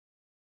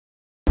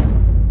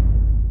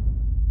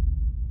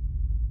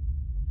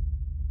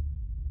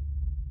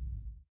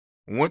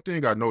One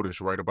thing I noticed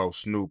right about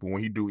Snoop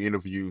when he do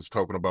interviews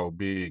talking about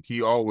Big,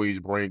 he always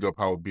bring up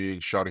how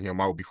Big shouted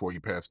him out before he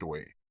passed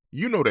away.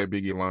 You know that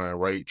Biggie line,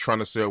 right? Trying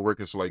to sell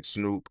records like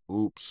Snoop,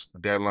 oops,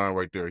 that line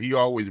right there. He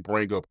always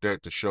bring up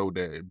that to show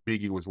that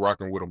Biggie was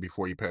rocking with him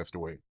before he passed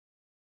away.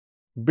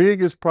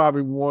 Big is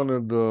probably one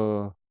of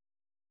the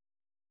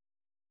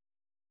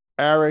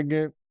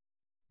arrogant,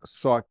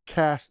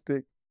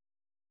 sarcastic,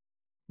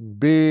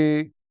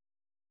 big,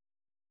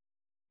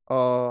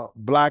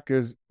 black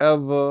as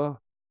ever,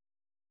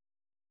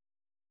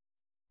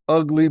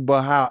 ugly,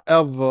 but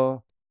however,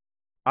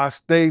 I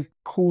stay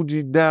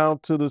Coogee down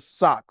to the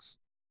socks,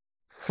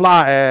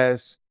 fly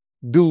ass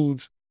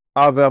dudes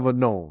I've ever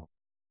known.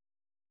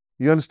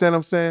 You understand what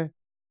I'm saying?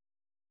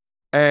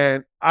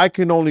 And I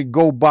can only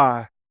go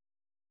by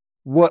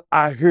what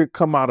I hear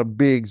come out of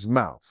Big's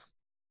mouth.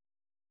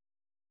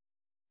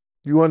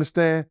 You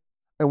understand?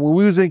 And when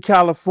we was in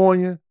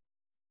California,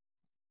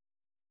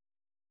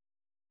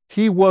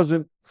 he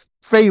wasn't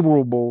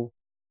favorable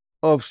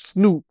of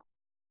Snoop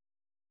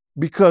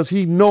because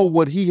he know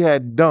what he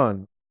had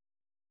done.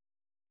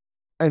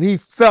 And he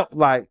felt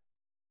like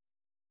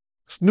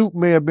Snoop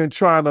may have been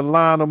trying to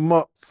line him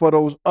up for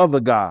those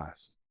other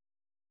guys.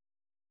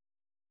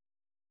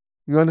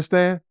 You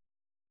understand?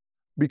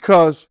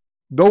 Because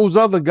those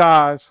other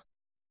guys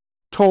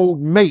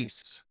told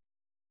Mace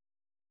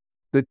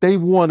that they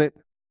wanted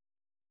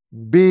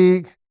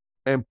Big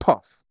and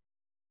Puff.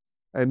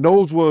 And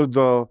those were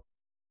the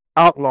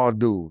outlaw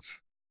dudes.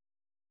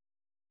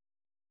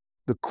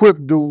 The Crip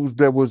dudes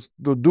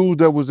the dudes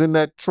that was in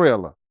that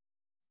trailer.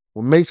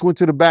 When Mace went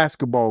to the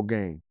basketball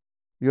game,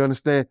 you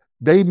understand?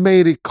 They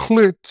made it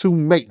clear to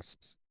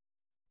Mace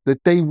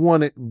that they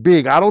wanted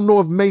Big. I don't know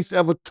if Mace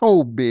ever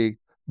told Big,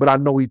 but I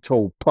know he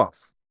told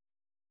Puff.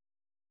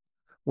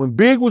 When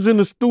Big was in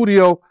the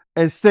studio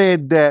and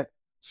said that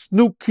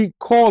Snoop keep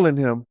calling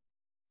him,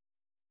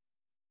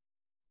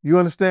 you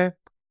understand?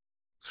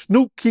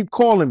 Snoop keep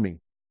calling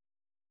me.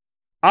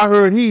 I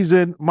heard he's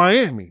in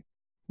Miami.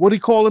 What he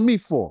calling me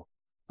for?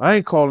 I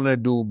ain't calling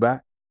that dude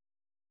back.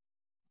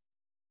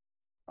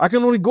 I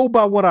can only go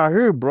by what I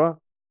heard, bruh.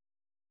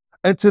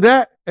 And to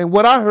that, and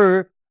what I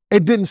heard,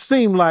 it didn't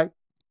seem like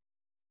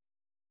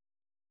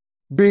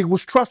Big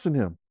was trusting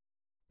him.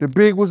 That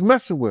Big was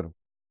messing with him.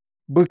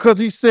 Because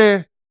he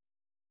said,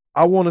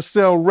 I want to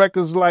sell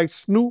records like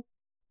Snoop,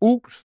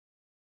 oops,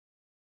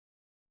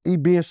 he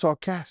being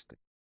sarcastic.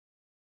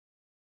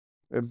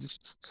 If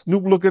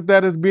Snoop look at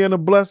that as being a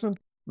blessing,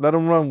 let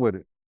him run with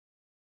it.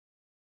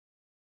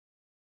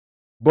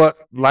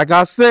 But like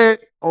I said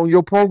on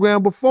your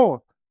program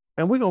before,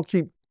 and we're going to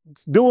keep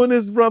doing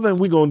this, brother, and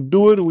we're going to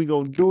do it, and we're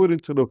going to do it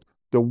until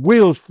the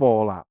wheels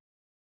fall out.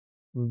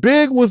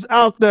 Big was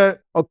out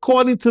there,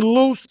 according to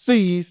Loose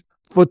Seas,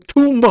 for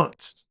 2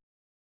 months.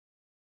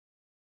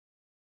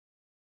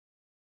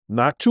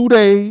 Not 2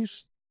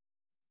 days,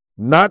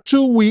 not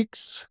 2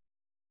 weeks.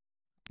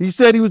 He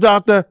said he was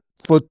out there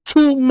for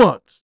 2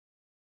 months.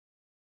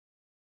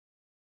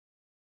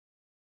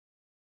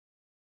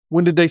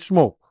 When did they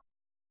smoke?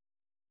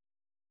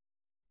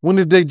 When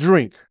did they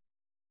drink?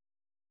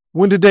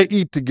 When did they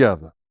eat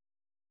together?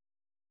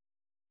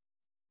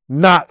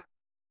 Not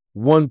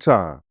one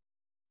time.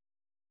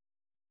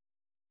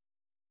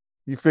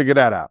 You figure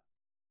that out.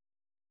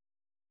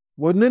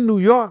 Wasn't in New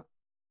York.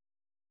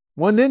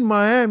 Wasn't in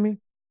Miami.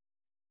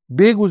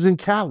 Big was in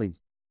Cali.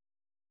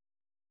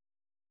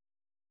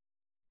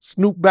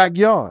 Snoop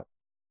backyard.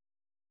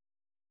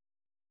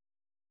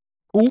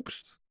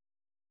 Oops.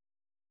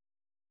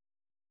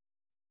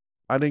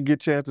 I didn't get a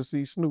chance to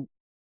see Snoop.